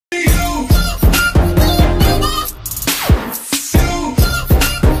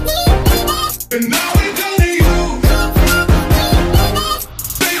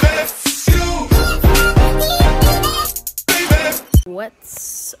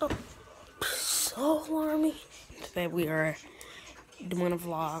That's so alarming. Today we are doing a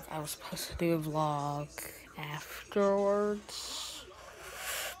vlog. I was supposed to do a vlog afterwards,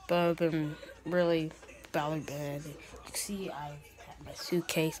 but I've been really badly bad. You can see I have my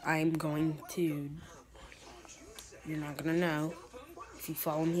suitcase. I'm going to, you're not gonna know if you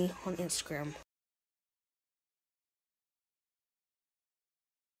follow me on Instagram.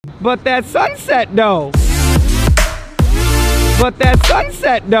 But that sunset though. But that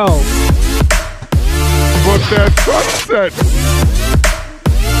sunset though. But that sunset.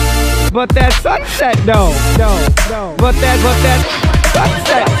 But that sunset though. But that sunset.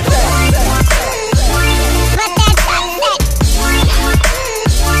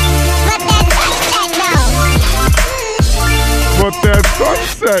 But that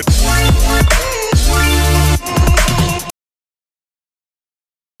sunset.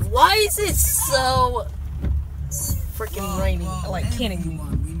 Why is it so freaking rainy? Like kidding me.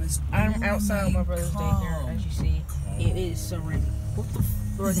 I'm outside on my brother's daycare, as you see. It is so rainy. What the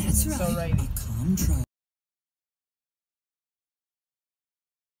frick is it so rainy?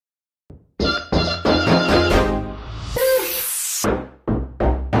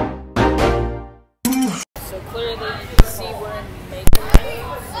 So clearly you can see we're in makeup.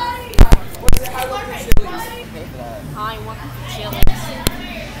 I want the chilies.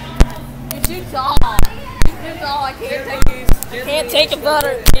 You're too tall. You're too tall. I can't take a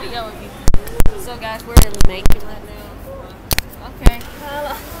better video of you. So guys, we're in Macon right now. Okay.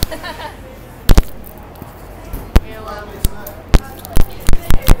 Hello.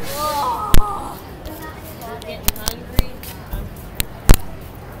 Oh, we're getting hungry.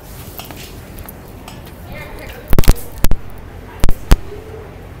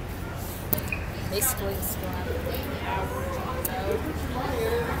 Basically,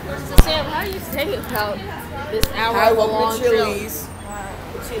 so Sam, how do you think about this hour-long Chili's?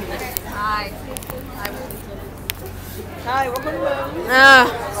 Hi. Hi, welcome to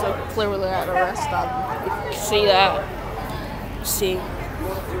so clearly at a rest stop. You see that? See? You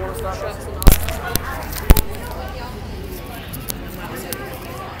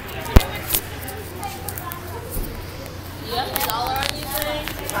have $1 on you today?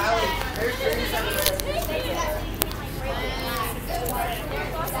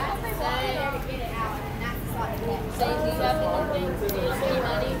 Say, do you have anything to do with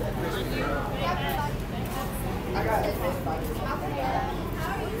money? I got it.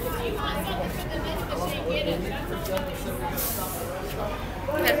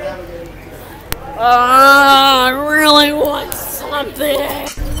 I really want something.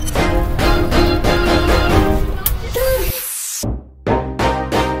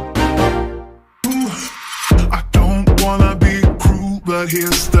 I don't wanna be cruel, but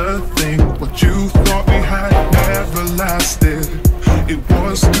here's the thing. What you thought we had never lasted. It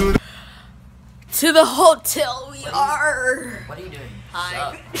was good. To the hotel we are. What are you doing?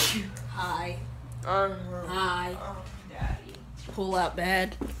 Hi. Hi. Hi. Daddy. Pull out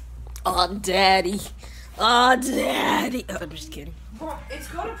bad. Oh, daddy. Oh, daddy. Oh, I'm just kidding. Bro, it's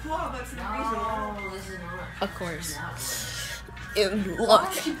got a plug. That's the reason. No, this is not. Of course. And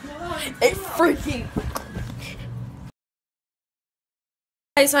look. It freaking.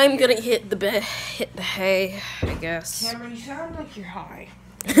 Guys, I'm gonna hit the hay, I guess. Cameron, you sound like you're high.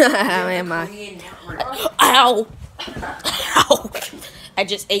 How am I? Ow! Ow! I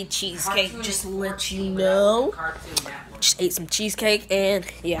just ate cheesecake, just to let you know. Just ate some cheesecake, and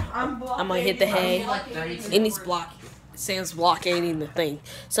yeah, I'm gonna hit the hay. And he's Sam's blockading the thing.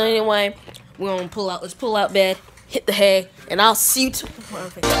 So anyway, we're gonna pull out. Let's pull out bed, hit the hay, and I'll see you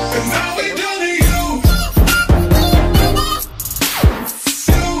tomorrow. And now we done to you.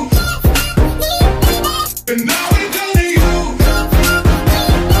 And now we done to you.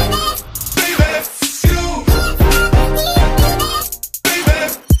 Baby, you. Baby.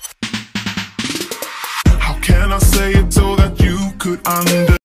 How can I say it so that you could understand?